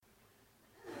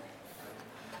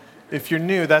If you're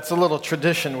new, that's a little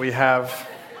tradition we have,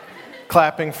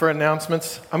 clapping for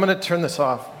announcements. I'm going to turn this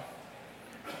off.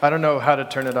 I don't know how to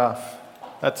turn it off.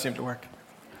 That seemed to work.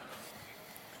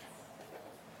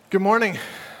 Good morning.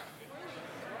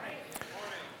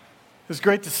 It's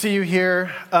great to see you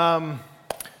here.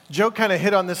 Joe kind of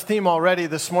hit on this theme already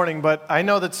this morning, but I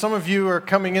know that some of you are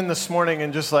coming in this morning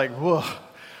and just like, whoa,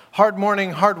 hard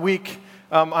morning, hard week.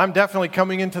 I'm definitely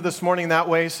coming into this morning that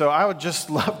way, so I would just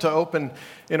love to open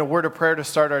in a word of prayer to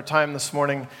start our time this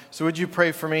morning. So would you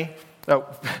pray for me?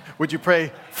 Would you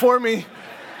pray for me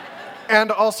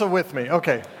and also with me?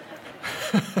 Okay.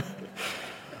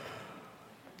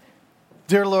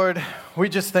 Dear Lord, we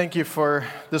just thank you for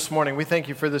this morning. We thank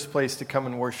you for this place to come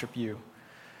and worship you.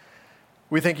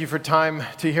 We thank you for time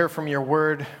to hear from your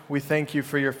word. We thank you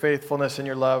for your faithfulness and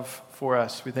your love for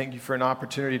us. We thank you for an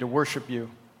opportunity to worship you.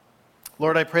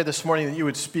 Lord, I pray this morning that you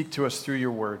would speak to us through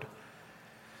your word.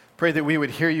 Pray that we would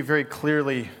hear you very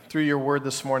clearly through your word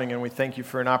this morning, and we thank you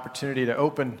for an opportunity to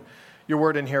open your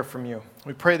word and hear from you.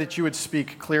 We pray that you would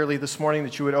speak clearly this morning,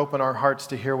 that you would open our hearts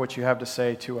to hear what you have to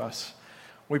say to us.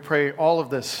 We pray all of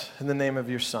this in the name of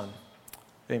your Son.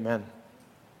 Amen.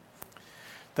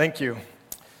 Thank you.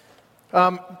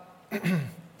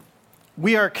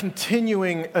 We are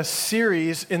continuing a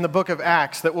series in the book of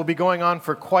Acts that will be going on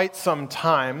for quite some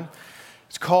time.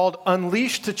 It's called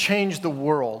Unleashed to Change the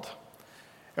World.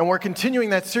 And we're continuing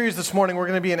that series this morning. We're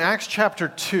going to be in Acts chapter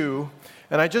 2.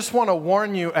 And I just want to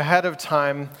warn you ahead of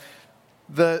time,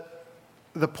 the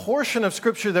portion of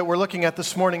Scripture that we're looking at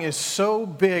this morning is so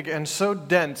big and so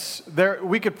dense.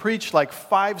 We could preach like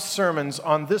 5 sermons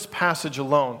on this passage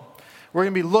alone. We're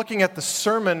going to be looking at the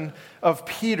sermon of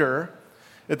Peter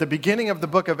at the beginning of the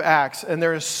book of Acts, and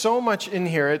there is so much in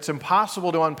here, it's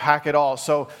impossible to unpack it all.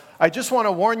 So I just want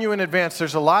to warn you in advance,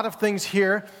 there's a lot of things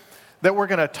here that we're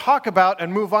going to talk about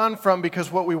and move on from,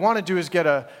 because what we want to do is get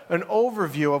an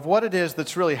overview of what it is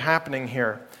that's really happening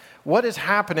here. What is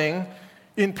happening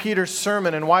in Peter's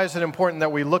sermon, and why is it important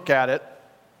that we look at it?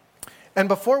 And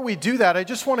before we do that, I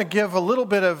just want to give a little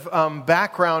bit of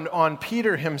background on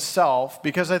Peter himself,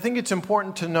 because I think it's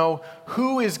important to know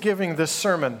who is giving this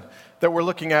sermon that we're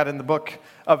looking at in the book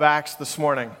of Acts this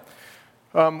morning.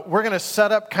 We're going to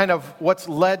set up kind of what's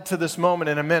led to this moment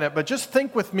in a minute, but just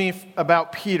think with me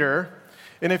about Peter.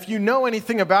 And if you know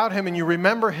anything about him and you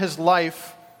remember his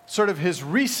life, sort of his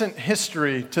recent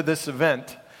history to this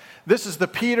event, this is the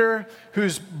Peter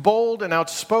who's bold and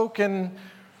outspoken,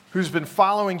 who's been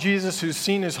following Jesus, who's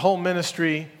seen his whole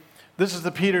ministry. This is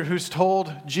the Peter who's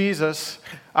told Jesus,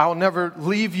 I will never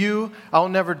leave you, I will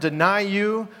never deny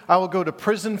you, I will go to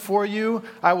prison for you,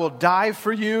 I will die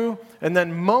for you. And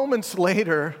then moments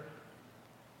later,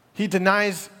 he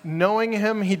denies knowing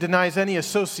him, he denies any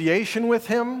association with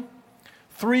him.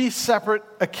 3 separate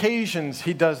occasions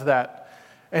he does that,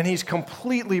 and he's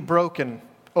completely broken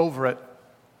over it.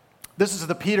 This is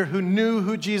the Peter who knew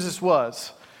who Jesus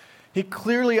was. He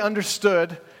clearly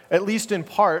understood, at least in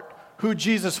part, who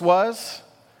Jesus was.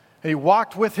 And he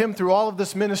walked with him through all of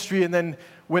this ministry, and then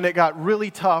when it got really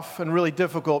tough and really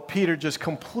difficult, Peter just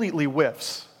completely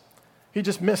whiffs. He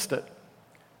just missed it.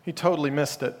 He totally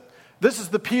missed it. This is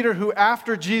the Peter who,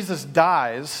 after Jesus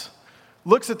dies,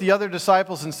 looks at the other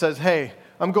disciples and says, hey,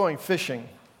 I'm going fishing.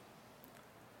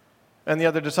 And the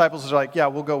other disciples are like, yeah,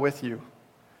 we'll go with you.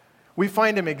 We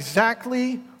find him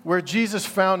exactly where Jesus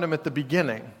found him at the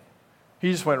beginning.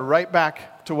 He just went right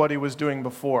back to what he was doing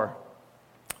before.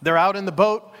 They're out in the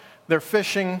boat, they're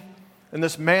fishing, and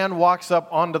this man walks up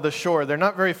onto the shore. They're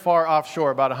not very far offshore,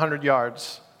 about 100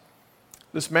 yards.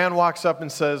 This man walks up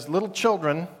and says, little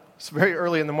children, it's very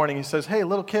early in the morning, he says, hey,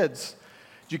 little kids,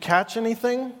 did you catch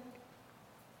anything?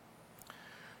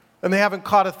 And they haven't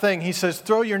caught a thing. He says,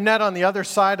 throw your net on the other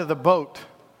side of the boat.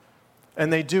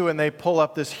 And they do, and they pull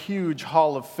up this huge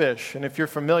haul of fish. And if you're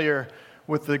familiar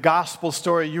with the gospel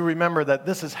story, you remember that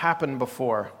this has happened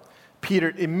before.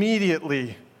 Peter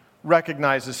immediately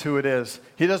recognizes who it is.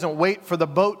 He doesn't wait for the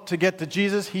boat to get to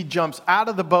Jesus. He jumps out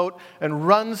of the boat and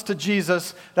runs to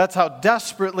Jesus. That's how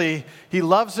desperately he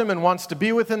loves him and wants to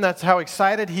be with him. That's how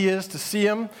excited he is to see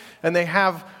him. And they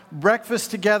have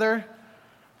breakfast together.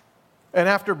 And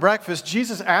after breakfast,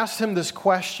 Jesus asks him this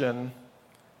question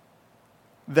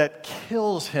that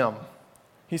kills him.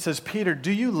 He says, Peter,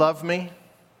 do you love me?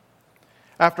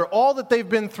 After all that they've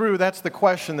been through, that's the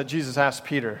question that Jesus asked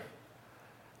Peter.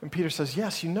 And Peter says,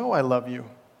 yes, you know I love you.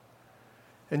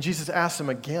 And Jesus asks him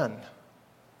again,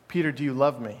 Peter, do you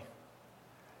love me?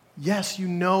 Yes, you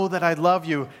know that I love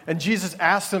you. And Jesus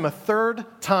asks him a 3rd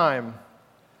time.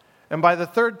 And by the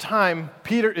 3rd time,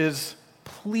 Peter is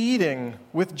pleading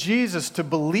with Jesus to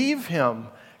believe him.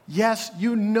 Yes,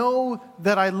 you know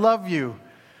that I love you.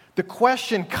 The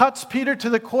question cuts Peter to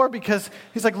the core because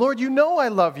he's like, Lord, you know I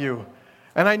love you,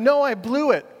 and I know I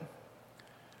blew it.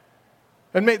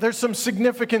 And there's some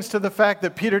significance to the fact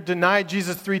that Peter denied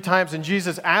Jesus 3 times, and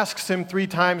Jesus asks him 3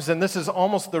 times, and this is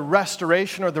almost the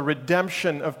restoration or the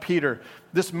redemption of Peter,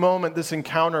 this moment, this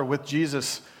encounter with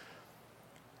Jesus.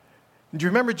 Do you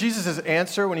remember Jesus'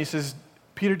 answer when he says,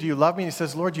 Peter, do you love me? And he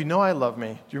says, Lord, you know I love me.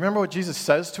 Do you remember what Jesus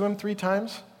says to him 3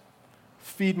 times?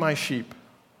 Feed my sheep.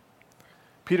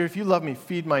 Peter, if you love me,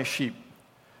 feed my sheep.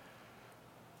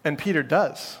 And Peter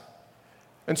does.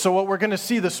 And so what we're going to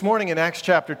see this morning in Acts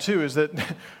chapter 2 is that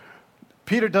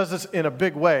Peter does this in a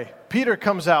big way. Peter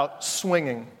comes out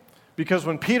swinging, because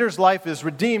when Peter's life is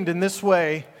redeemed in this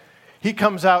way, he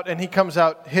comes out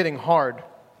hitting hard.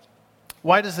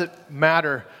 Why does it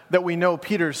matter that we know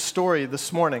Peter's story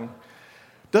this morning?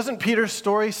 Doesn't Peter's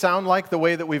story sound like the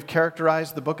way that we've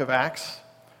characterized the book of Acts?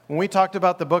 When we talked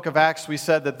about the book of Acts, we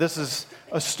said that this is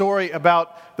a story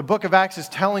about, the book of Acts is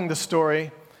telling the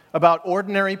story about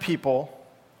ordinary people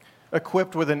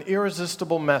equipped with an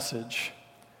irresistible message,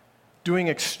 doing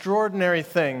extraordinary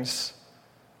things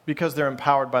because they're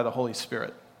empowered by the Holy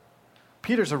Spirit.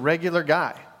 Peter's a regular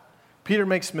guy. Peter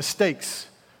makes mistakes.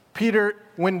 Peter,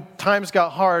 when times got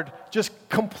hard, just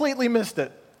completely missed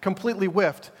it, completely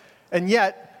whiffed. And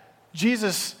yet,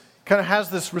 Jesus kind of has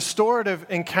this restorative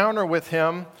encounter with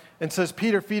him and says,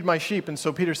 Peter, feed my sheep. And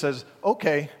so Peter says,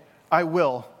 okay, I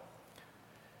will.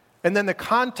 And then the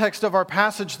context of our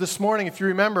passage this morning, if you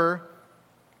remember,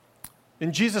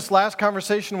 in Jesus' last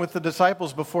conversation with the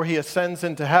disciples before he ascends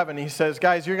into heaven, he says,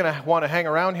 guys, you're going to want to hang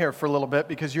around here for a little bit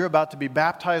because you're about to be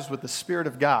baptized with the Spirit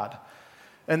of God.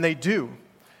 And they do.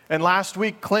 And last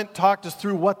week, Clint talked us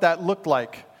through what that looked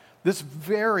like. This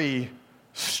very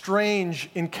strange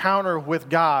encounter with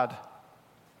God.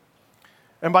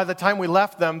 And by the time we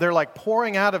left them, they're like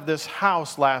pouring out of this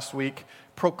house last week,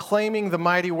 proclaiming the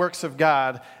mighty works of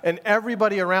God, and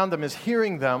everybody around them is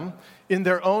hearing them in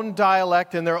their own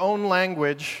dialect, in their own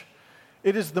language.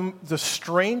 It is the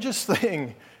strangest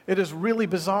thing. It is really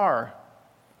bizarre.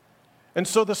 And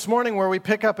so this morning, where we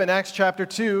pick up in Acts chapter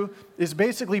 2, is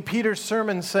basically Peter's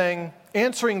sermon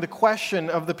answering the question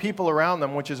of the people around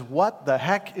them, which is, what the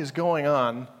heck is going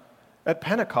on at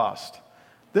Pentecost?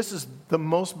 This is the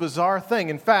most bizarre thing.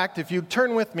 In fact, if you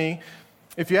turn with me,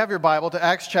 if you have your Bible, to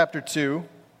Acts chapter 2,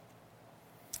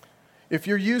 if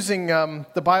you're using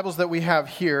the Bibles that we have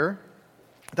here,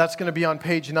 that's going to be on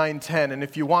page 910. And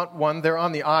if you want one, they're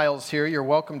on the aisles here. You're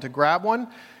welcome to grab one.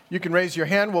 You can raise your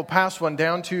hand. We'll pass one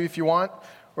down to you if you want.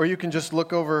 Or you can just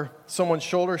look over someone's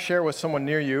shoulder, share with someone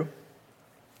near you.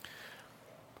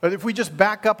 But if we just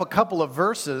back up a couple of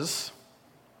verses,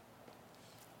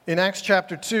 in Acts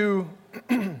chapter 2,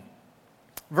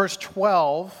 verse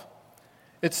 12,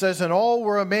 it says, and all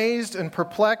were amazed and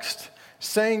perplexed,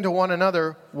 saying to one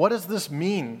another, what does this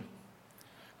mean?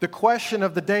 The question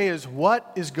of the day is,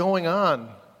 what is going on?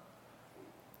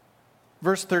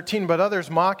 Verse 13, but others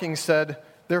mocking said,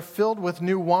 they're filled with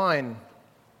new wine.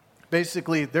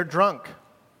 Basically, they're drunk.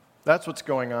 That's what's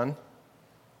going on.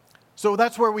 So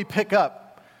that's where we pick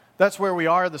up. That's where we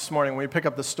are this morning when we pick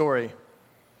up the story.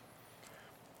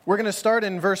 We're going to start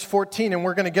in verse 14, and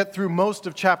we're going to get through most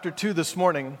of chapter 2 this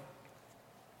morning.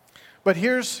 But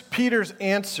here's Peter's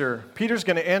answer. Peter's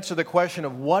going to answer the question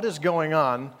of what is going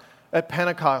on at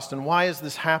Pentecost and why is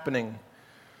this happening?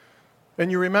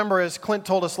 And you remember, as Clint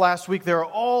told us last week, there are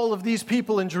all of these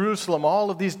people in Jerusalem, all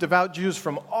of these devout Jews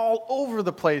from all over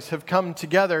the place have come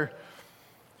together.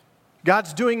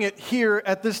 God's doing it here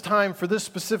at this time for this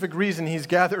specific reason. He's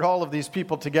gathered all of these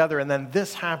people together, and then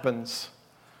this happens.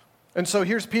 And so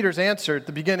here's Peter's answer at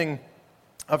the beginning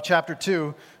of chapter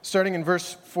 2, starting in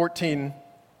verse 14.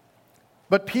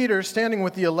 But Peter, standing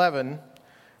with the 11,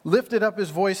 lifted up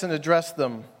his voice and addressed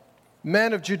them.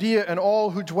 Men of Judea and all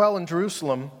who dwell in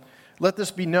Jerusalem, let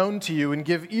this be known to you and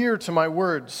give ear to my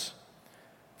words.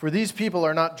 For these people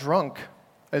are not drunk,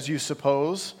 as you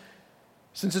suppose,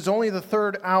 since it's only the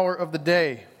 3rd hour of the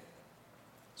day.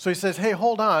 So he says, hey,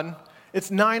 hold on.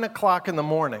 It's 9 o'clock in the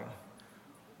morning.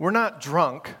 We're not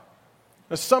drunk.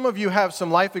 Now, some of you have some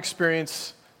life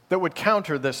experience that would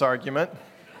counter this argument,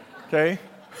 okay?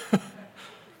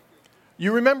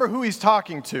 You remember who he's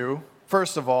talking to,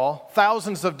 first of all.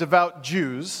 Thousands of devout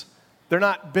Jews. They're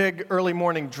not big early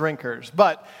morning drinkers.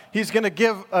 But he's going to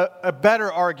give a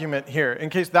better argument here in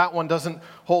case that one doesn't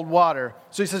hold water.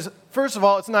 So he says, first of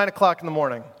all, it's 9 o'clock in the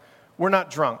morning. We're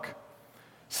not drunk.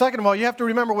 Second of all, you have to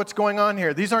remember what's going on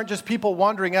here. These aren't just people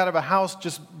wandering out of a house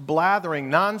just blathering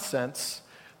nonsense.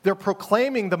 They're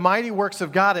proclaiming the mighty works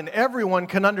of God, and everyone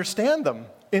can understand them.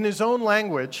 in his own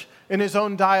language, in his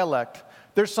own dialect.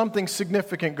 There's something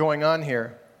significant going on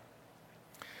here.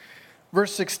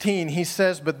 Verse 16, he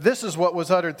says, "But this is what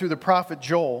was uttered through the prophet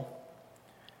Joel.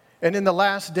 And in the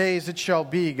last days it shall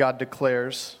be, God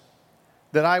declares,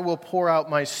 that I will pour out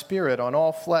my Spirit on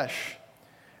all flesh.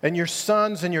 And your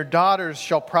sons and your daughters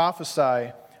shall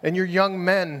prophesy, and your young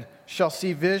men shall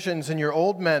see visions, and your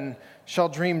old men shall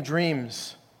dream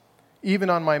dreams. Even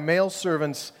on my male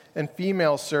servants and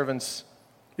female servants,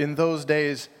 in those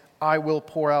days I will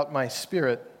pour out my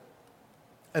Spirit,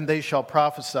 and they shall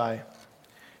prophesy."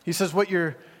 He says what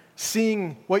you're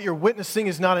seeing, what you're witnessing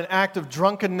is not an act of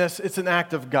drunkenness, it's an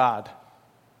act of God.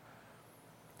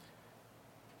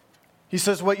 He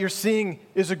says what you're seeing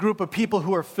is a group of people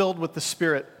who are filled with the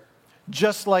Spirit,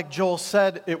 just like Joel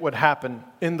said it would happen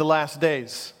in the last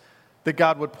days, that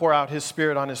God would pour out his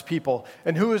Spirit on his people.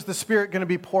 And who is the Spirit going to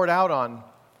be poured out on?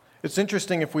 It's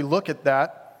interesting if we look at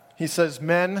that. He says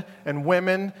men and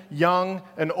women, young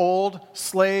and old,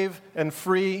 slave and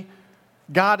free.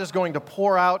 God is going to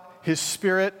pour out his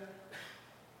Spirit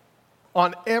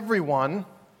on everyone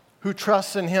who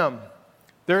trusts in him.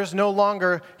 There is no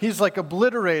longer, he's like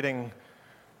obliterating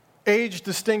age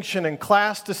distinction and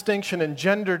class distinction and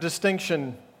gender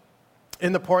distinction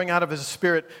in the pouring out of his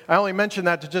Spirit. I only mention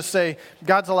that to just say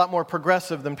God's a lot more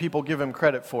progressive than people give him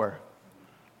credit for.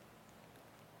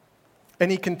 And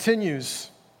he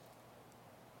continues,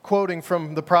 quoting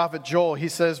from the prophet Joel, he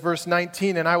says, verse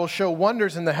 19, "And I will show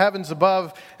wonders in the heavens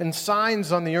above and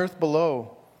signs on the earth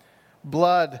below,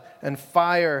 blood and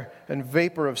fire and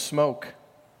vapor of smoke.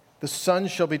 The sun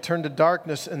shall be turned to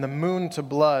darkness and the moon to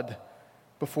blood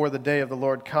before the day of the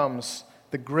Lord comes,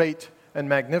 the great and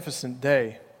magnificent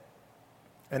day.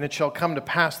 And it shall come to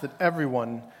pass that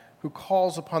everyone who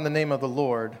calls upon the name of the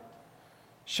Lord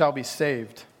shall be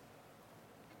saved."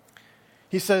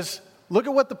 He says, look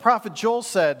at what the prophet Joel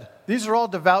said. These are all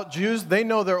devout Jews. They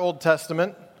know their Old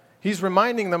Testament. He's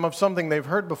reminding them of something they've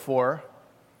heard before.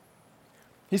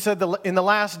 He said that in the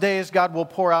last days, God will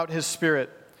pour out his Spirit.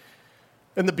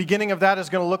 And the beginning of that is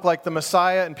going to look like the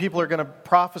Messiah, and people are going to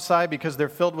prophesy because they're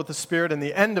filled with the Spirit. And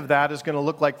the end of that is going to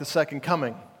look like the second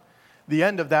coming. The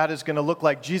end of that is going to look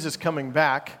like Jesus coming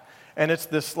back. And it's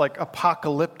this like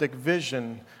apocalyptic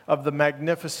vision of the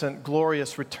magnificent,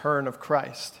 glorious return of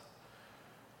Christ.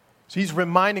 So he's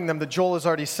reminding them that Joel has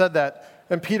already said that.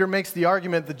 And Peter makes the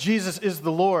argument that Jesus is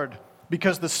the Lord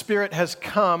because the Spirit has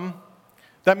come.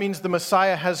 That means the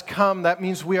Messiah has come. That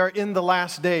means we are in the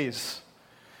last days.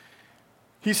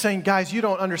 He's saying, guys, you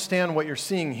don't understand what you're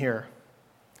seeing here.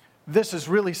 This is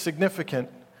really significant.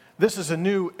 This is a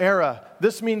new era.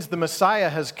 This means the Messiah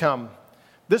has come.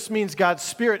 This means God's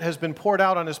Spirit has been poured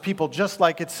out on his people just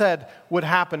like it said would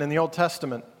happen in the Old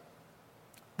Testament.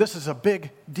 This is a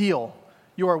big deal.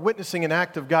 You are witnessing an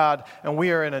act of God, and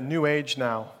we are in a new age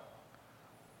now.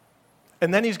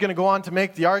 And then he's going to go on to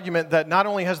make the argument that not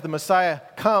only has the Messiah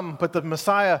come, but the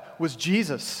Messiah was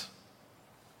Jesus.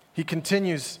 He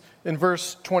continues in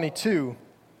verse 22.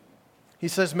 He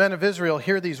says, "Men of Israel,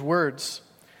 hear these words.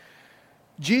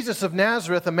 Jesus of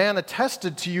Nazareth, a man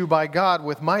attested to you by God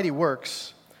with mighty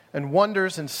works and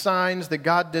wonders and signs that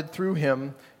God did through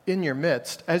him in your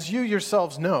midst, as you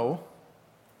yourselves know.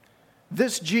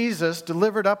 This Jesus,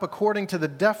 delivered up according to the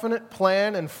definite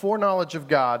plan and foreknowledge of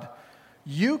God,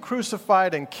 you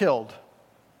crucified and killed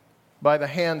by the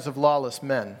hands of lawless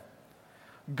men.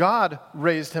 God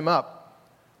raised him up,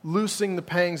 loosing the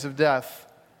pangs of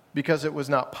death, because it was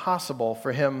not possible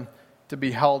for him to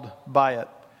be held by it."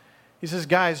 He says,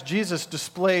 guys, Jesus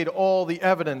displayed all the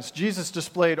evidence. Jesus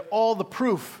displayed all the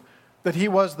proof that he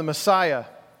was the Messiah.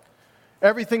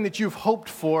 Everything that you've hoped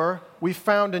for, we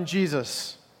found in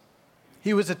Jesus.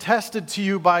 He was attested to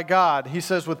you by God. He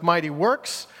says with mighty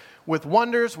works, with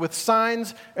wonders, with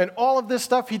signs, and all of this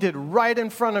stuff he did right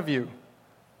in front of you.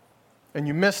 And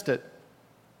you missed it.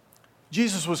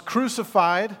 Jesus was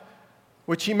crucified,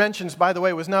 which he mentions, by the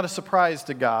way, was not a surprise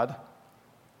to God.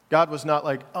 God was not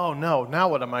like, oh no, now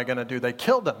what am I going to do? They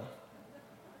killed him.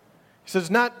 He says,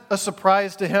 not a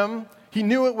surprise to him. He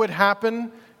knew it would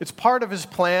happen. It's part of his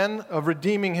plan of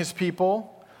redeeming his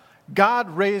people. God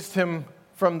raised him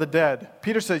from the dead.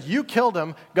 Peter says, you killed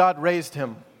him, God raised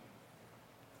him.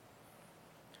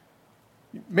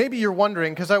 Maybe you're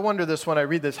wondering, because I wonder this when I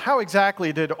read this, how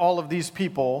exactly did all of these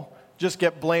people just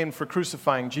get blamed for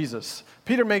crucifying Jesus?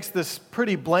 Peter makes this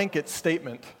pretty blanket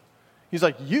statement. He's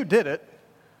like, you did it.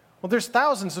 Well, there's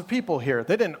thousands of people here.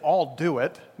 They didn't all do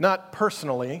it, not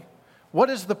personally. What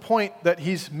is the point that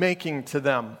he's making to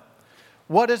them?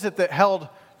 What is it that held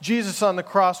Jesus on the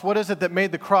cross? What is it that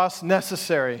made the cross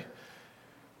necessary?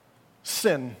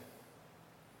 Sin.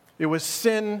 It was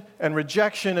sin and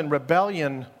rejection and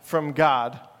rebellion from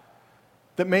God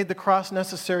that made the cross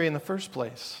necessary in the first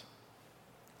place.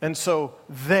 And so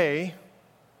they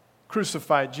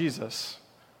crucified Jesus.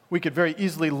 We could very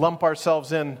easily lump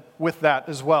ourselves in with that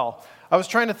as well. I was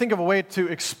trying to think of a way to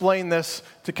explain this,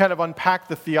 to kind of unpack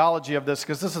the theology of this,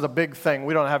 because this is a big thing.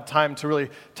 We don't have time to really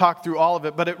talk through all of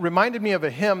it, but it reminded me of a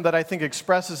hymn that I think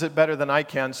expresses it better than I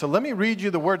can. So let me read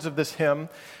you the words of this hymn.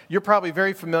 You're probably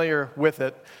very familiar with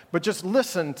it, but just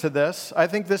listen to this. I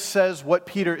think this says what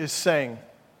Peter is saying.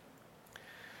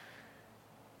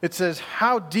 It says,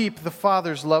 "How deep the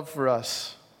Father's love for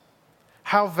us,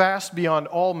 how vast beyond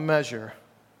all measure,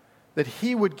 that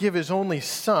he would give his only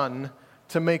Son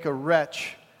to make a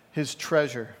wretch his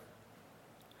treasure.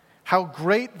 How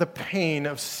great the pain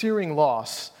of searing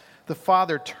loss, the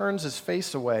Father turns his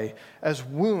face away, as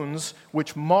wounds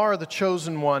which mar the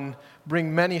chosen one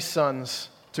bring many sons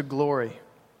to glory.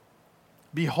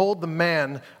 Behold the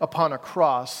man upon a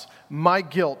cross, my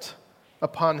guilt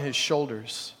upon his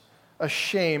shoulders.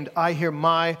 Ashamed, I hear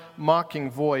my mocking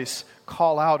voice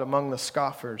call out among the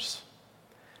scoffers.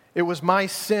 It was my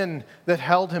sin that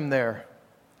held him there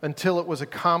until it was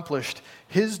accomplished.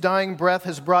 His dying breath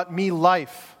has brought me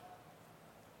life.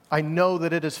 I know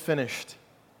that it is finished.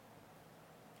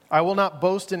 I will not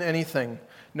boast in anything,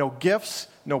 no gifts,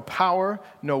 no power,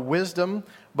 no wisdom,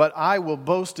 but I will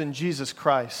boast in Jesus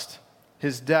Christ,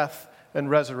 his death and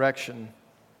resurrection.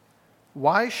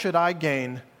 Why should I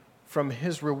gain from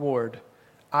his reward?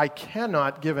 I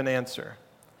cannot give an answer.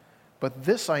 But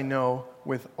this I know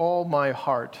with all my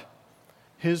heart,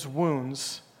 his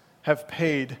wounds have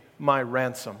paid my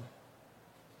ransom.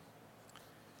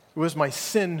 It was my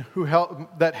sin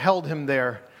that held him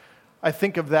there. I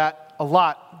think of that a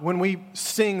lot when we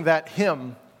sing that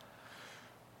hymn.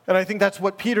 And I think that's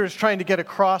what Peter is trying to get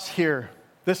across here.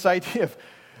 This idea of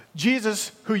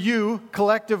Jesus, who you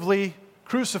collectively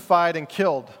crucified and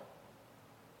killed.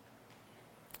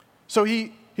 So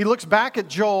he looks back at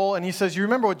Joel and he says, you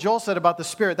remember what Joel said about the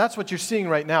Spirit? That's what you're seeing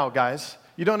right now, guys.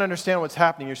 You don't understand what's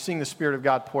happening. You're seeing the Spirit of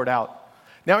God poured out.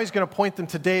 Now he's going to point them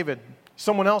to David,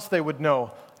 someone else they would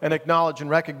know and acknowledge and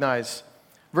recognize.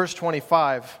 Verse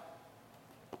 25.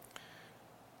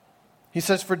 He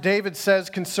says, for David says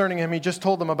concerning him, he just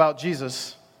told them about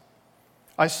Jesus,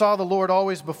 I saw the Lord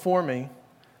always before me,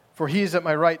 for he is at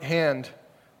my right hand,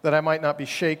 that I might not be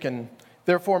shaken.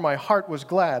 Therefore my heart was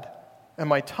glad, and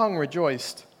my tongue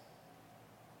rejoiced.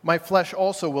 My flesh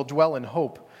also will dwell in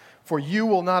hope, for you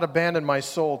will not abandon my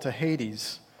soul to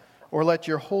Hades, or let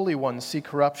your Holy One see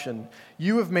corruption.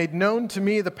 You have made known to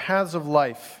me the paths of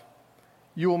life.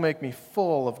 You will make me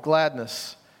full of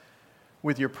gladness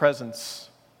with your presence.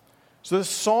 So this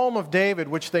Psalm of David,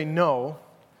 which they know,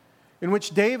 in which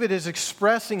David is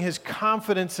expressing his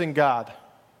confidence in God.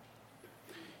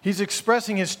 He's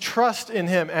expressing his trust in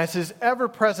him as his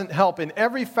ever-present help in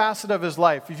every facet of his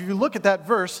life. If you look at that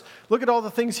verse, look at all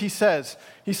the things he says.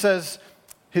 He says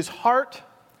his heart,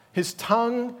 his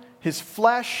tongue, his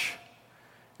flesh,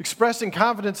 expressing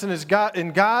confidence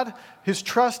in God, his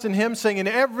trust in him, saying in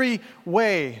every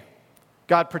way,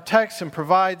 God protects and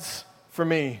provides for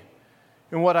me.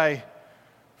 In what I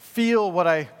feel, what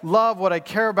I love, what I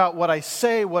care about, what I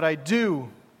say, what I do.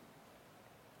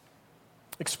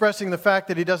 Expressing the fact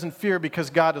that he doesn't fear because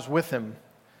God is with him.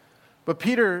 But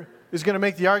Peter is going to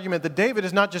make the argument that David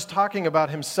is not just talking about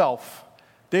himself.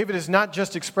 David is not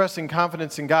just expressing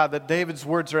confidence in God, that David's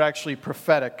words are actually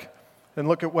prophetic. And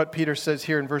look at what Peter says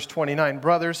here in verse 29.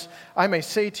 Brothers, I may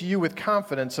say to you with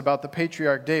confidence about the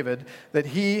patriarch David, that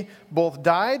he both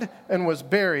died and was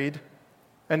buried,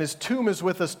 and his tomb is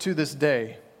with us to this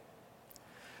day.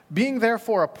 Being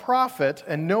therefore a prophet,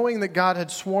 and knowing that God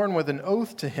had sworn with an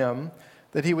oath to him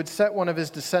that he would set one of his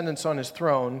descendants on his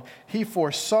throne, he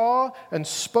foresaw and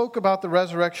spoke about the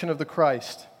resurrection of the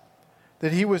Christ,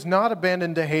 that he was not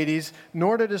abandoned to Hades,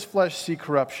 nor did his flesh see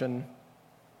corruption.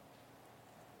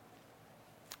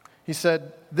 He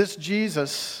said, this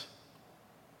Jesus,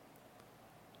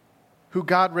 who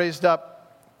God raised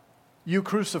up, you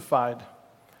crucified.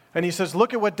 And he says,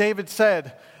 look at what David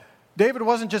said. David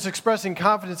wasn't just expressing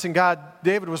confidence in God,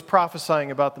 David was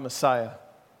prophesying about the Messiah.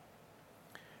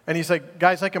 And he's like,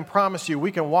 guys, I can promise you,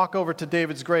 we can walk over to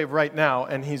David's grave right now,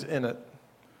 and he's in it.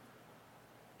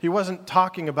 He wasn't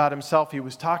talking about himself, he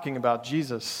was talking about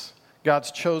Jesus,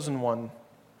 God's chosen one.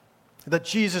 That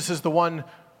Jesus is the one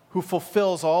who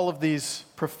fulfills all of these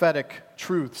prophetic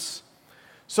truths.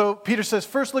 So Peter says,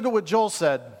 first look at what Joel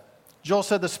said. Joel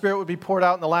said the Spirit would be poured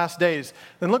out in the last days.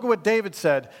 Then look at what David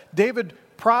said. David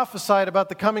prophesied about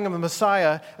the coming of the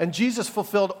Messiah, and Jesus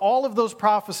fulfilled all of those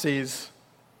prophecies.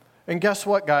 And guess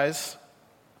what, guys?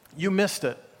 You missed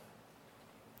it.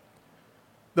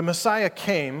 The Messiah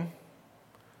came,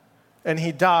 and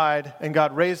he died, and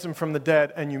God raised him from the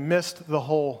dead, and you missed the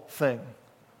whole thing.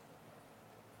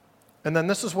 And then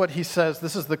this is what he says.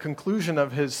 This is the conclusion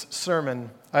of his sermon.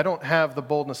 I don't have the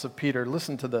boldness of Peter.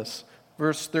 Listen to this.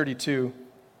 Verse 32.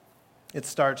 It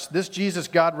starts, "This Jesus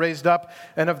God raised up,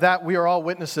 and of that we are all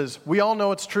witnesses." We all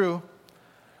know it's true.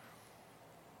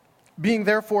 "Being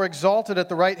therefore exalted at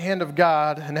the right hand of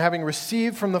God, and having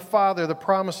received from the Father the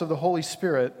promise of the Holy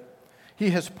Spirit, he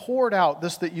has poured out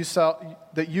this that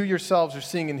you yourselves are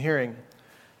seeing and hearing."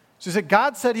 So he said,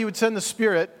 God said he would send the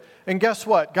Spirit, and guess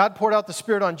what? God poured out the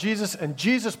Spirit on Jesus, and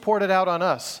Jesus poured it out on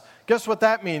us. Guess what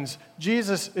that means?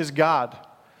 Jesus is God.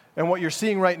 And what you're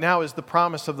seeing right now is the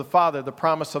promise of the Father, the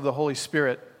promise of the Holy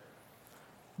Spirit,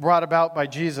 brought about by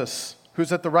Jesus,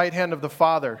 who's at the right hand of the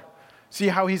Father. See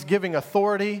how he's giving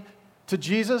authority to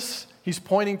Jesus? He's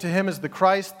pointing to him as the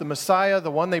Christ, the Messiah,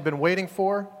 the one they've been waiting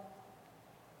for.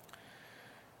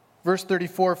 Verse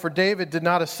 34, "For David did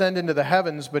not ascend into the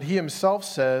heavens, but he himself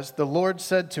says, 'The Lord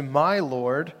said to my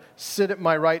Lord, sit at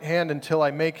my right hand until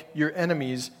I make your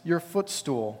enemies your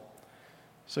footstool.'"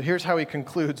 So here's how he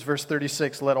concludes, verse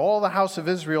 36, "Let all the house of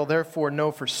Israel therefore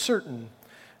know for certain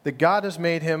that God has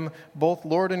made him both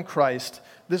Lord and Christ,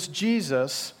 this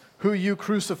Jesus who you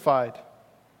crucified."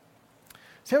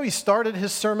 See how he started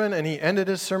his sermon and he ended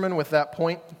his sermon with that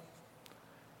point?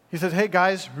 He says, "Hey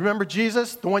guys, remember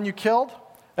Jesus, the one you killed?"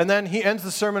 And then he ends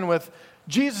the sermon with,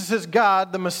 "Jesus is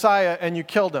God, the Messiah, and you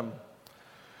killed him."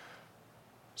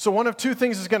 So one of two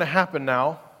things is going to happen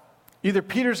now. Either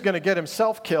Peter's going to get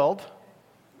himself killed,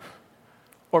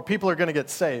 or people are going to get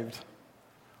saved.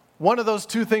 One of those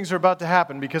two things are about to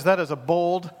happen, because that is a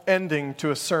bold ending to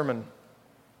a sermon.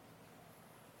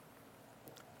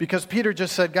 Because Peter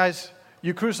just said, "Guys,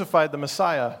 you crucified the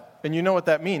Messiah," and you know what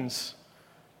that means.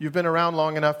 You've been around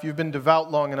long enough, you've been devout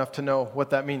long enough to know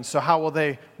what that means. So how will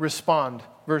they respond?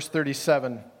 Verse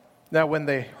 37, "Now when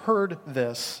they heard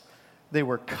this, they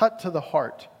were cut to the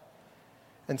heart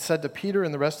and said to Peter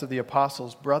and the rest of the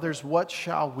apostles, 'Brothers, what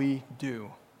shall we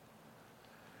do?'"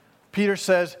 Peter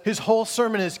says, his whole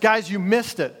sermon is, "Guys, you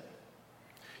missed it.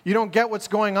 You don't get what's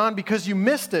going on because you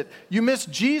missed it. You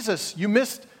missed Jesus. You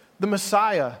missed the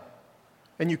Messiah.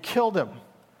 And you killed him.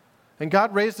 And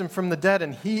God raised him from the dead,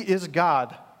 and he is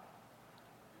God."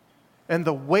 And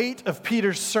the weight of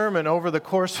Peter's sermon over the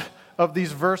course of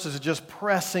these verses is just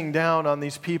pressing down on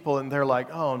these people, and they're like,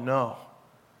 "Oh no,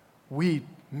 we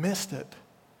missed it."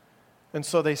 And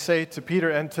so they say to Peter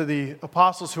and to the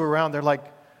apostles who are around, they're like,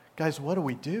 "Guys, what do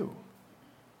we do?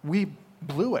 We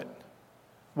blew it.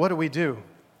 What do we do?"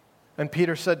 And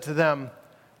Peter said to them,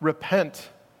 "Repent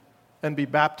and be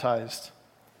baptized,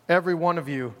 every one of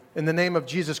you, in the name of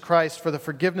Jesus Christ for the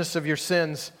forgiveness of your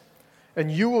sins, and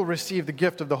you will receive the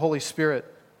gift of the Holy Spirit.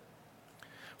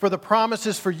 For the promise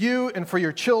is for you and for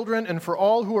your children and for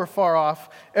all who are far off,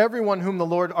 everyone whom the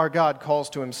Lord our God calls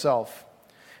to himself."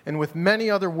 And with many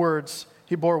other words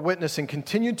he bore witness and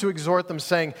continued to exhort them,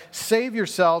 saying, "Save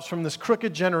yourselves from this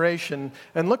crooked generation."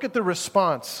 And look at the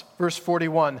response, verse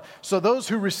 41. "So those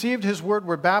who received his word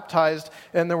were baptized,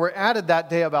 and there were added that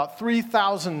day about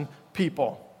 3,000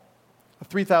 people."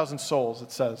 3,000 souls,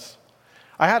 it says.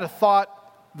 I had a thought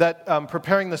that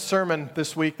preparing the sermon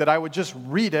this week that I would just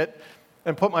read it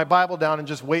and put my Bible down and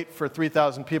just wait for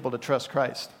 3,000 people to trust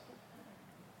Christ.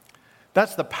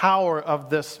 That's the power of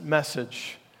this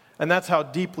message, and that's how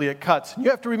deeply it cuts. You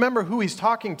have to remember who he's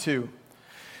talking to.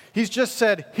 He's just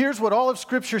said, here's what all of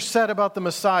Scripture said about the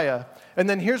Messiah, and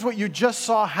then here's what you just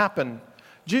saw happen.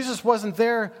 Jesus wasn't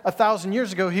there 1,000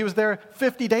 years ago. He was there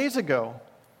 50 days ago.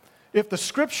 If the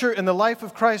Scripture and the life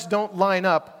of Christ don't line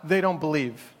up, they don't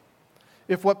believe.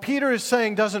 If what Peter is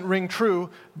saying doesn't ring true,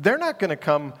 they're not going to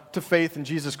come to faith in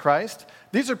Jesus Christ.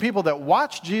 These are people that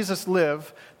watch Jesus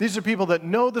live. These are people that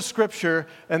know the Scripture,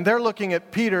 and they're looking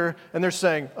at Peter, and they're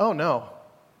saying, "Oh no,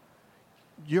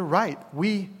 you're right.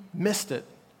 We missed it.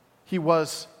 He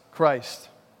was Christ."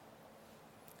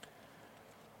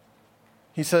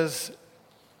 He says,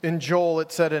 in Joel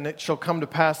it said, "And it shall come to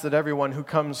pass that everyone who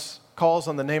calls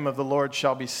on the name of the Lord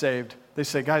shall be saved." They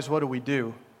say, "Guys, what do we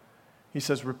do?" He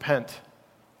says, "Repent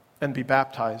and be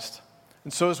baptized."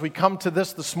 And so as we come to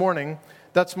this morning,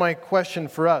 that's my question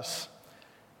for us.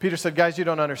 Peter said, "Guys, you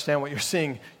don't understand what you're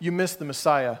seeing. You missed the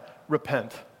Messiah.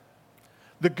 Repent."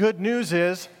 The good news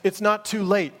is it's not too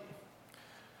late,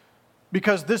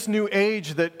 because this new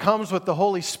age that comes with the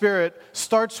Holy Spirit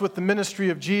starts with the ministry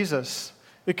of Jesus.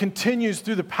 It continues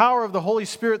through the power of the Holy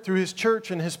Spirit through his church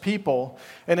and his people,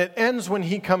 and it ends when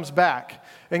he comes back.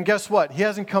 And guess what? He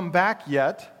hasn't come back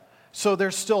yet, so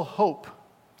there's still hope.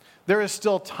 There is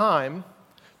still time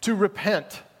to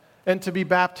repent and to be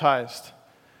baptized.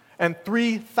 And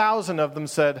 3,000 of them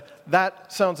said,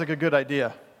 that sounds like a good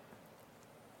idea,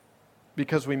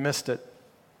 because we missed it.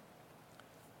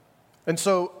 And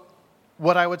so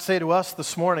what I would say to us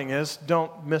this morning is,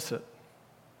 don't miss it.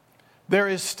 There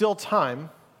is still time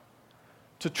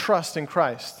to trust in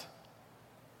Christ,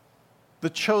 the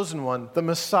chosen one, the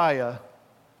Messiah.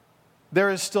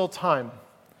 There is still time.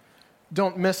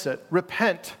 Don't miss it.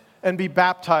 Repent and be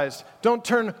baptized. Don't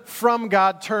turn from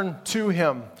God, turn to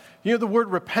Him. You know, the word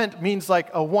repent means like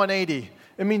a 180.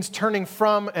 It means turning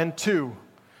from and to.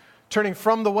 Turning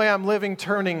from the way I'm living,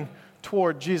 turning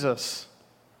toward Jesus.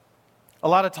 A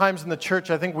lot of times in the church,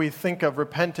 I think we think of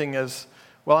repenting as,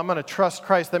 well, I'm going to trust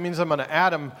Christ. That means I'm going to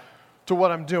add Him to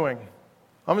what I'm doing.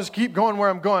 I'm just keep going where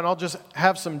I'm going. I'll just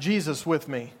have some Jesus with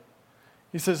me.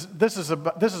 He says, this is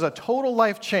a total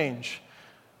life change.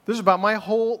 This is about my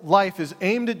whole life is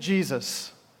aimed at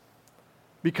Jesus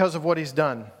because of what He's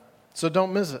done. So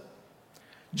don't miss it.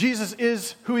 Jesus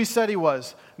is who He said He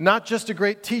was. Not just a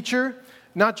great teacher,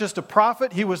 not just a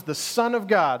prophet. He was the Son of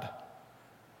God.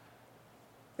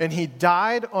 And He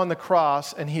died on the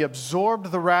cross, and He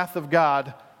absorbed the wrath of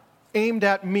God aimed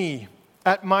at me,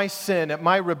 at my sin, at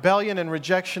my rebellion and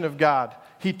rejection of God.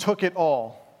 He took it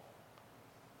all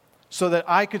so that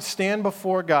I could stand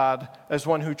before God as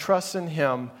one who trusts in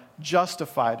Him,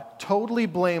 justified, totally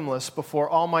blameless before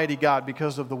Almighty God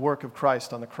because of the work of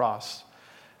Christ on the cross.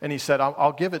 And He said,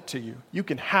 I'll give it to you. You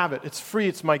can have it. It's free.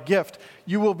 It's my gift.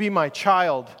 You will be my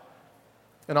child,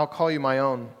 and I'll call you my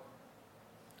own.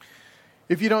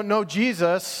 If you don't know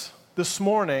Jesus this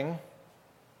morning,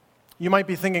 you might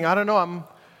be thinking, I don't know,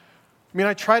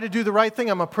 I try to do the right thing.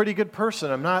 I'm a pretty good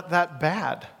person. I'm not that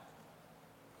bad.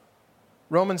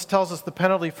 Romans tells us the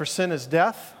penalty for sin is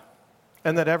death,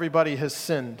 and that everybody has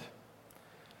sinned.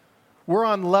 We're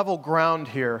on level ground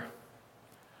here.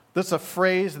 That's a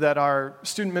phrase that our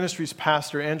student ministries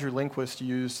pastor, Andrew Lindquist,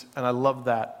 used, and I love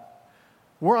that.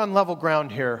 We're on level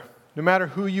ground here. No matter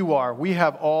who you are, we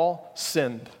have all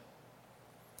sinned.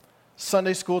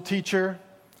 Sunday school teacher,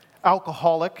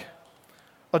 alcoholic,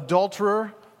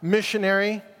 adulterer,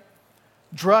 missionary,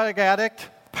 drug addict,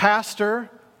 pastor,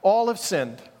 all have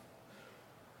sinned.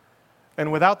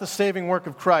 And without the saving work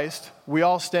of Christ, we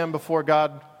all stand before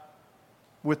God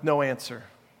with no answer.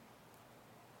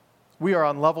 We are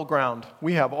on level ground.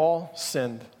 We have all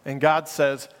sinned. And God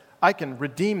says, I can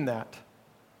redeem that.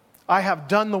 I have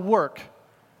done the work,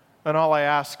 and all I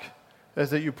ask is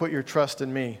that you put your trust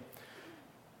in me.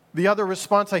 The other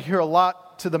response I hear a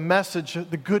lot to the message,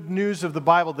 the good news of the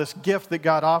Bible, this gift that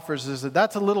God offers, is that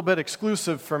that's a little bit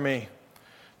exclusive for me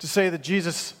to say that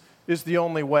Jesus is the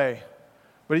only way.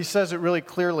 But He says it really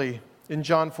clearly in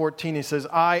John 14. He says,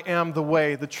 I am the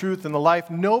way, the truth, and the life.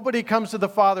 Nobody comes to the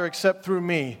Father except through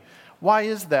me. Why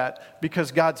is that?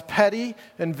 Because God's petty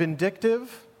and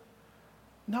vindictive?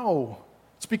 No.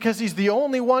 It's because He's the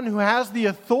only one who has the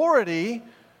authority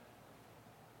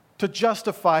to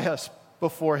justify us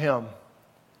before Him.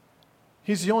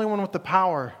 He's the only one with the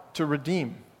power to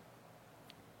redeem.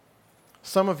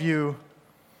 Some of you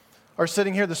are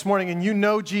sitting here this morning and you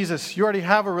know Jesus. You already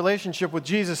have a relationship with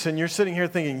Jesus, and you're sitting here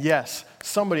thinking, yes,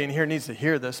 somebody in here needs to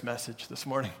hear this message this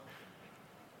morning.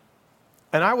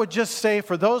 And I would just say,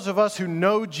 for those of us who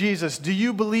know Jesus, do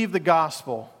you believe the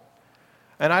gospel?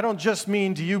 And I don't just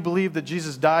mean, do you believe that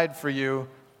Jesus died for you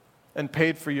and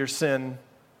paid for your sin?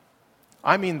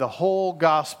 I mean the whole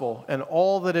gospel and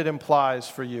all that it implies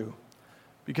for you.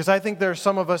 Because I think there are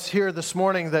some of us here this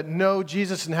morning that know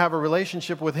Jesus and have a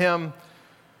relationship with Him,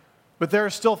 but there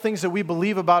are still things that we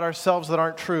believe about ourselves that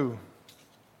aren't true.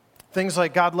 Things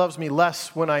like God loves me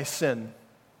less when I sin.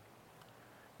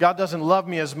 God doesn't love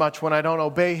me as much when I don't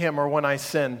obey Him or when I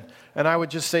sin. And I would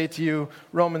just say to you,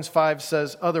 Romans 5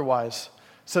 says otherwise.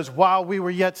 It says, while we were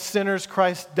yet sinners,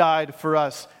 Christ died for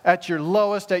us. At your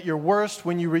lowest, at your worst,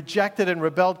 when you rejected and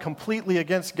rebelled completely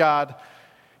against God,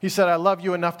 He said, I love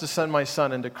you enough to send my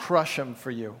Son and to crush Him for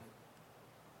you.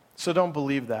 So don't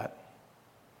believe that.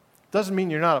 Doesn't mean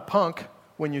you're not a punk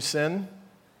when you sin.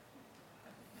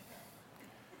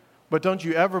 But don't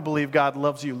you ever believe God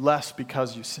loves you less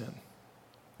because you sin.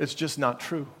 It's just not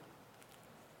true.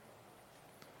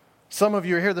 Some of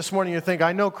you are here this morning, you think,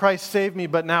 I know Christ saved me,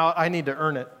 but now I need to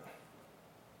earn it.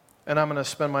 And I'm going to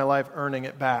spend my life earning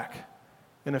it back.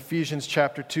 In Ephesians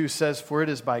chapter 2 says, for it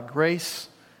is by grace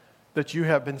that you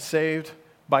have been saved,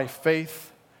 by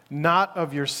faith, not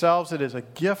of yourselves. It is a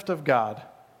gift of God.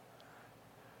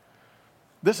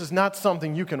 This is not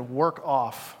something you can work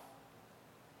off.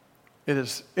 It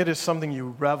is something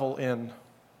you revel in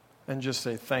and just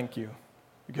say thank you.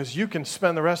 Because you can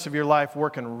spend the rest of your life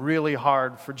working really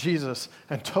hard for Jesus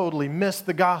and totally miss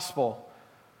the gospel.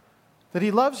 that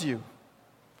he loves you.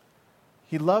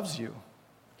 He loves you.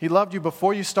 He loved you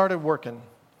before you started working.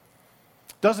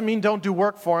 Doesn't mean don't do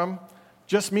work for him.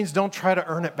 Just means don't try to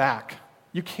earn it back.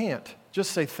 You can't.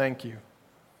 Just say thank you.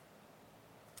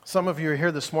 Some of you are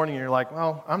here this morning and you're like,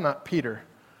 well, I'm not Peter.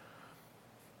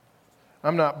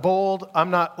 I'm not bold. I'm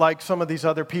not like some of these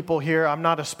other people here. I'm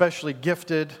not especially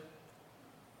gifted.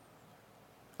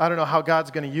 I don't know how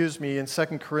God's going to use me. In 2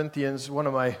 Corinthians, one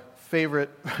of my favorite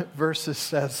verses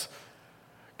says,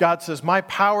 God says, my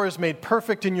power is made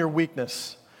perfect in your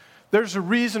weakness. There's a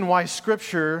reason why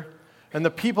Scripture and the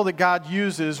people that God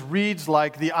uses reads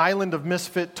like the island of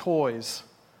misfit toys.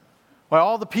 Why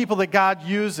all the people that God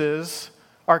uses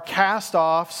are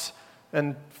cast-offs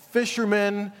and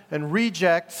fishermen and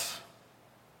rejects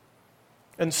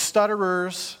and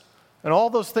stutterers and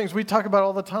all those things we talk about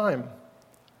all the time.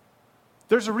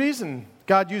 There's a reason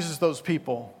God uses those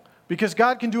people. Because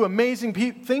God can do amazing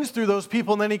things through those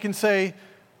people, and then he can say,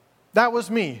 that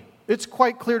was me. It's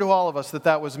quite clear to all of us that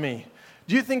that was me.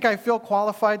 Do you think I feel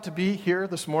qualified to be here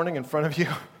this morning in front of you?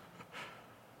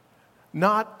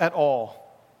 Not at all.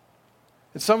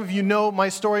 And some of you know my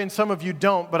story and some of you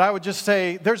don't, but I would just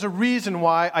say there's a reason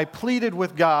why I pleaded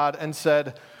with God and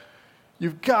said,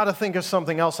 you've got to think of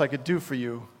something else I could do for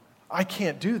you. I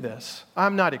can't do this.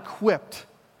 I'm not equipped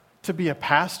to be a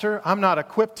pastor. I'm not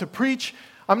equipped to preach.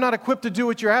 I'm not equipped to do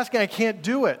what you're asking. I can't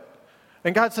do it.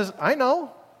 And God says, I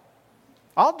know.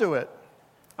 I'll do it.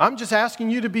 I'm just asking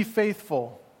you to be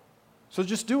faithful. So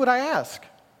just do what I ask.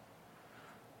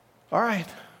 All right.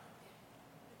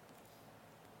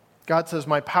 God says,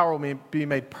 my power will be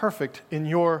made perfect in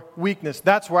your weakness.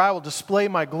 That's where I will display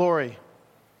my glory.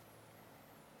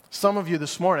 Some of you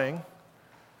this morning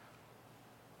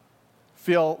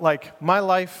feel like my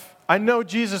life, I know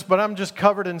Jesus, but I'm just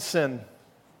covered in sin.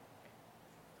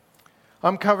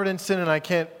 I'm covered in sin and I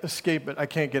can't escape it. I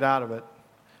can't get out of it.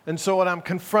 And so when I'm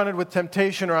confronted with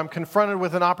temptation or I'm confronted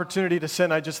with an opportunity to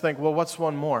sin, I just think, well, what's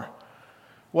one more?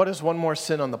 What is one more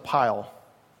sin on the pile?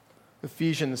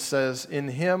 Ephesians says, in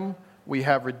him we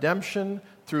have redemption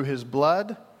through his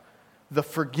blood, the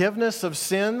forgiveness of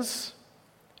sins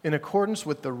in accordance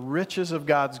with the riches of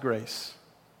God's grace.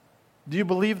 Do you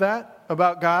believe that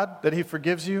about God, that he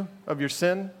forgives you of your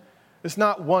sin? It's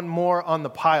not one more on the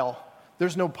pile.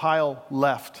 There's no pile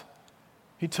left.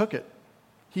 He took it.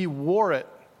 He wore it.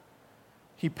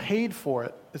 He paid for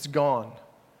it. It's gone.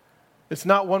 It's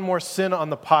not one more sin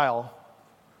on the pile.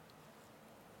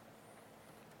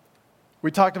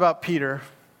 We talked about Peter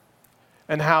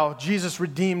and how Jesus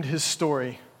redeemed his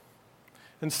story.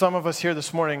 And some of us here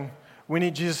this morning, we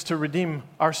need Jesus to redeem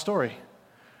our story.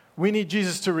 We need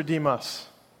Jesus to redeem us.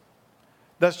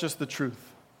 That's just the truth.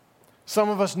 Some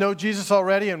of us know Jesus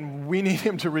already, and we need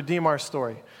him to redeem our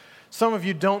story. Some of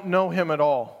you don't know him at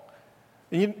all.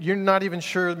 And you're not even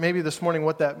sure maybe this morning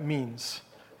what that means.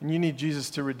 And you need Jesus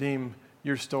to redeem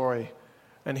your story.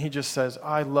 And he just says,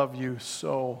 I love you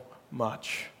so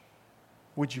much.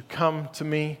 Would you come to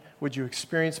me? Would you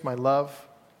experience my love?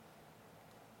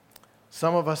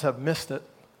 Some of us have missed it.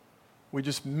 We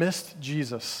just missed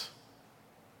Jesus.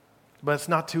 But it's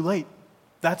not too late.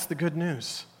 That's the good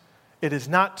news. It is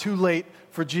not too late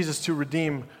for Jesus to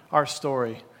redeem our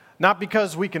story. Not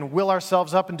because we can will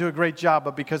ourselves up and do a great job,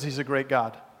 but because he's a great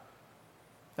God.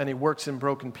 And he works in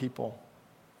broken people.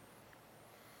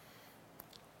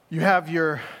 You have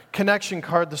your connection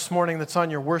card this morning that's on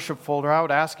your worship folder. I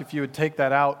would ask if you would take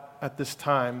that out at this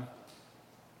time.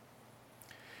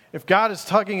 If God is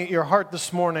tugging at your heart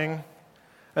this morning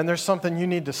and there's something you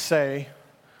need to say,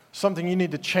 something you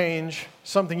need to change,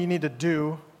 something you need to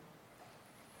do,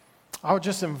 I would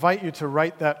just invite you to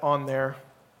write that on there,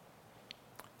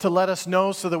 to let us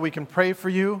know so that we can pray for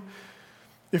you.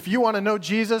 If you want to know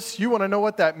Jesus, you want to know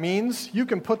what that means, you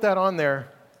can put that on there.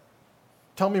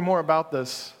 Tell me more about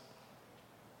this.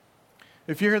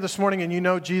 If you're here this morning and you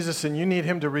know Jesus and you need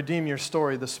him to redeem your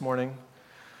story this morning,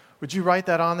 would you write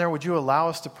that on there? Would you allow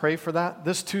us to pray for that?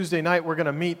 This Tuesday night, we're going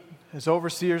to meet as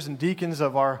overseers and deacons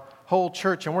of our whole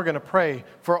church, and we're going to pray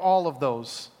for all of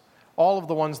those, all of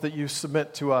the ones that you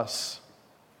submit to us.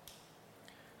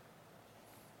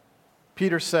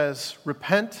 Peter says,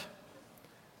 repent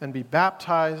and be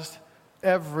baptized,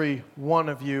 every one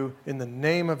of you, in the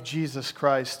name of Jesus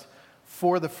Christ,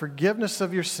 for the forgiveness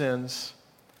of your sins,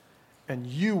 and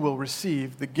you will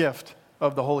receive the gift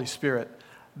of the Holy Spirit.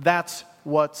 That's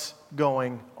what's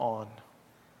going on.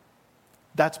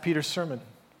 That's Peter's sermon.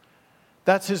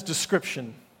 That's his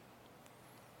description.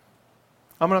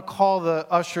 I'm going to call the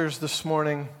ushers this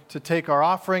morning to take our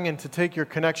offering and to take your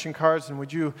connection cards, and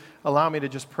would you allow me to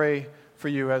just pray for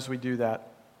you as we do that?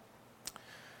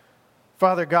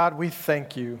 Father God, we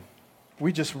thank you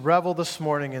we just revel this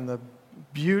morning in the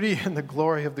beauty and the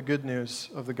glory of the good news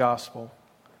of the gospel.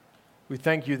 We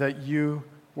thank you that you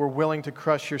were willing to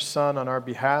crush your Son on our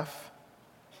behalf.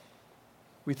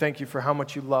 We thank you for how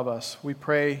much you love us. We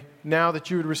pray now that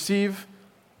you would receive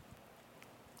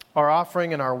our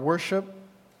offering and our worship,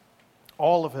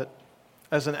 all of it,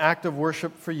 as an act of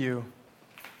worship for you.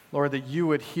 Lord, that you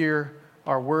would hear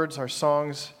our words, our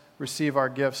songs, receive our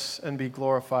gifts, and be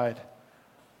glorified.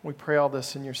 We pray all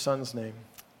this in your Son's name.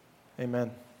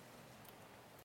 Amen.